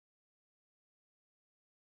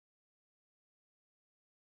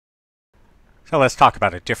So let's talk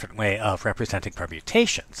about a different way of representing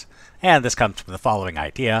permutations. And this comes from the following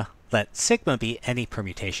idea. Let sigma be any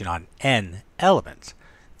permutation on n elements.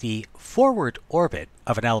 The forward orbit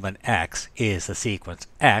of an element x is the sequence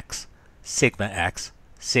x, sigma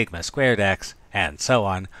squared x, and so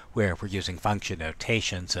on, where we're using function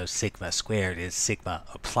notation, so sigma squared is sigma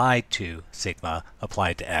applied to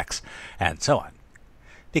x, and so on.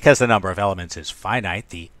 Because the number of elements is finite,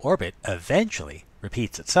 the orbit eventually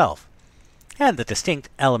repeats itself. And the distinct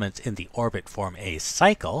elements in the orbit form a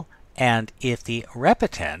cycle, and if the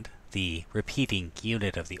repetend, the repeating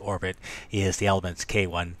unit of the orbit, is the elements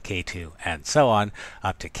k1, k2, and so on,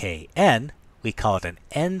 up to kn, we call it an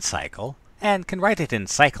n cycle, and can write it in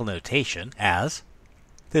cycle notation as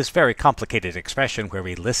this very complicated expression where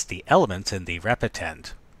we list the elements in the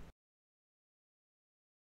repetend.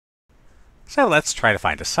 So let's try to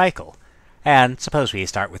find a cycle. And suppose we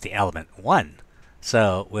start with the element 1.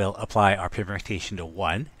 So we'll apply our permutation to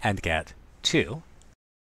 1 and get 2.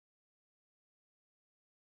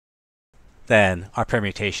 Then our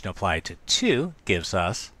permutation applied to 2 gives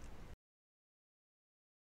us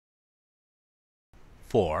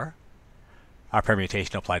 4. Our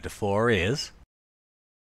permutation applied to 4 is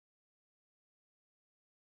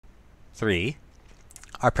 3.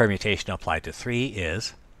 Our permutation applied to 3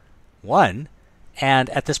 is 1. And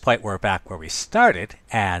at this point we're back where we started,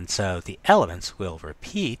 and so the elements will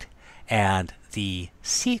repeat, and the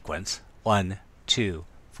sequence 1, 2,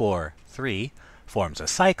 4, 3 forms a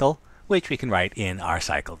cycle, which we can write in our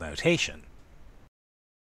cycle notation.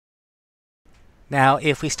 Now,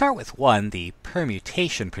 if we start with 1, the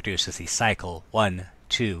permutation produces the cycle 1,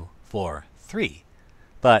 2, 4, 3.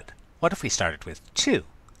 But what if we started with 2?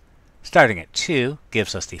 Starting at 2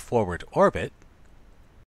 gives us the forward orbit,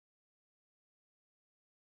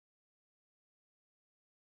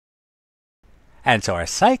 and so our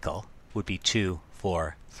cycle would be 2,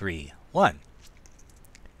 4, 3, 1.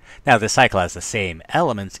 Now this cycle has the same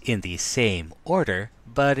elements in the same order,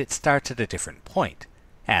 but it starts at a different point.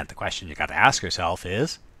 And the question you got to ask yourself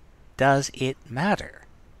is, does it matter?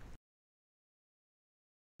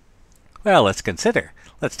 Well, let's consider.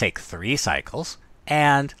 Let's take 3 cycles,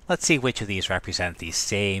 and let's see which of these represent the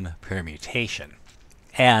same permutation.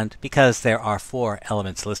 And because there are 4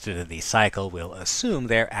 elements listed in the cycle, we'll assume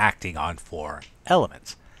they're acting on 4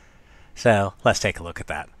 elements. So let's take a look at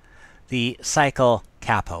that. The cycle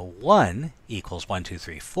kappa 1 equals 1, 2,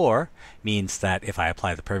 3, 4 means that if I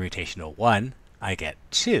apply the permutation to 1, I get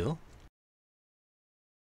 2.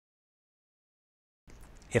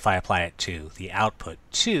 If I apply it to the output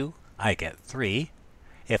 2, I get 3.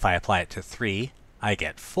 If I apply it to 3, I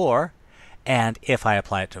get 4. And if I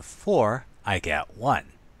apply it to 4, I get 1.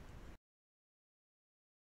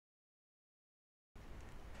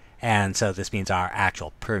 And so this means our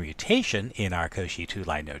actual permutation in our Cauchy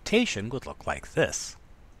two-line notation would look like this.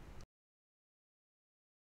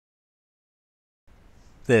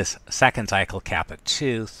 This second cycle, kappa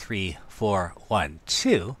 2, 3, 4, 1,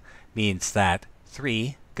 2, means that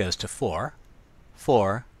 3 goes to 4,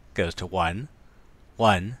 4 goes to 1,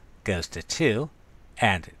 1 goes to 2,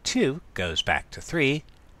 and 2 goes back to 3,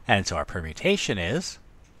 and so our permutation is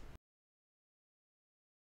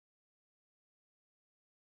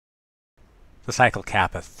the cycle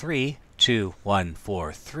kappa 3, 2, 1,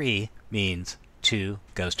 4, 3 means 2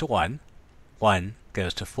 goes to 1, 1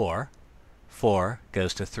 goes to 4, 4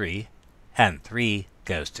 goes to 3, and 3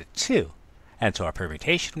 goes to 2. And so our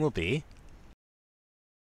permutation will be,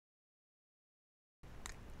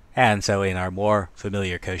 and so in our more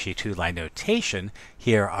familiar Cauchy two-line notation,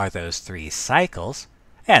 here are those 3 cycles.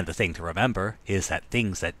 And the thing to remember is that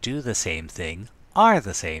things that do the same thing are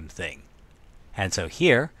the same thing. And so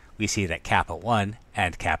here we see that kappa 1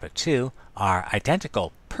 and kappa 2 are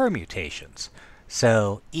identical permutations.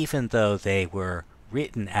 So even though they were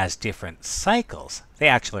written as different cycles, they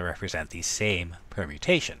actually represent the same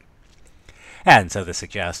permutation. And so this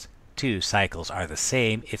suggests 2 cycles are the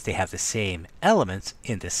same if they have the same elements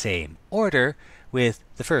in the same order, with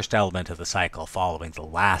the first element of the cycle following the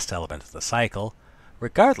last element of the cycle,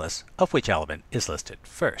 regardless of which element is listed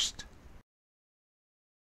first.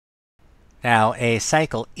 Now, a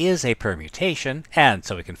cycle is a permutation, and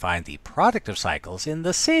so we can find the product of cycles in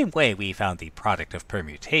the same way we found the product of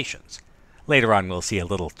permutations. Later on, we'll see a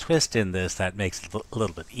little twist in this that makes it a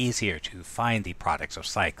little bit easier to find the products of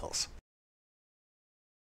cycles.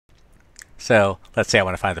 So, let's say I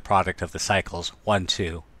want to find the product of the cycles 1,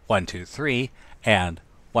 2, 1, 2, 3, and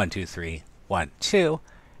 1, 2, 3, 1, 2.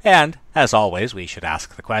 And, as always, we should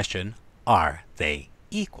ask the question, are they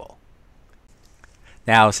equal?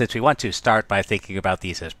 Now, since we want to start by thinking about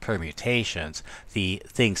these as permutations, the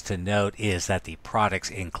things to note is that the products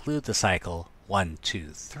include the cycle 1, 2,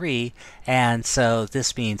 3, and so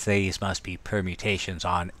this means these must be permutations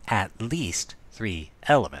on at least 3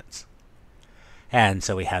 elements. And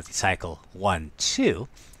so we have the cycle 1, 2.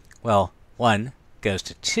 Well, 1 goes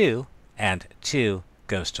to 2, and 2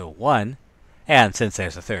 goes to 1, and since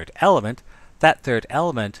there's a third element, that third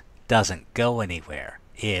element doesn't go anywhere.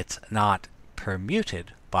 It's not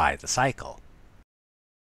permuted by the cycle.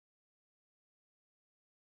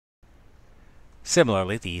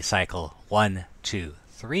 Similarly, the cycle 1, 2,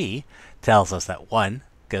 3 tells us that 1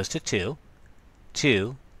 goes to 2,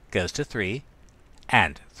 2 goes to 3,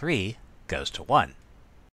 and 3 goes to 1.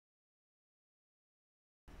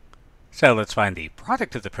 So let's find the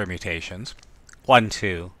product of the permutations. 1,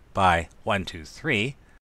 2 by 1, 2, 3.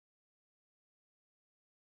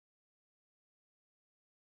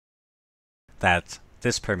 That's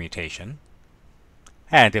this permutation.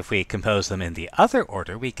 And if we compose them in the other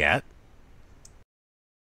order, we get.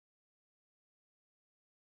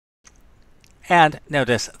 And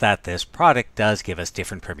notice that this product does give us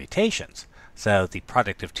different permutations. So the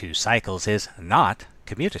product of two cycles is not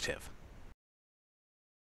commutative.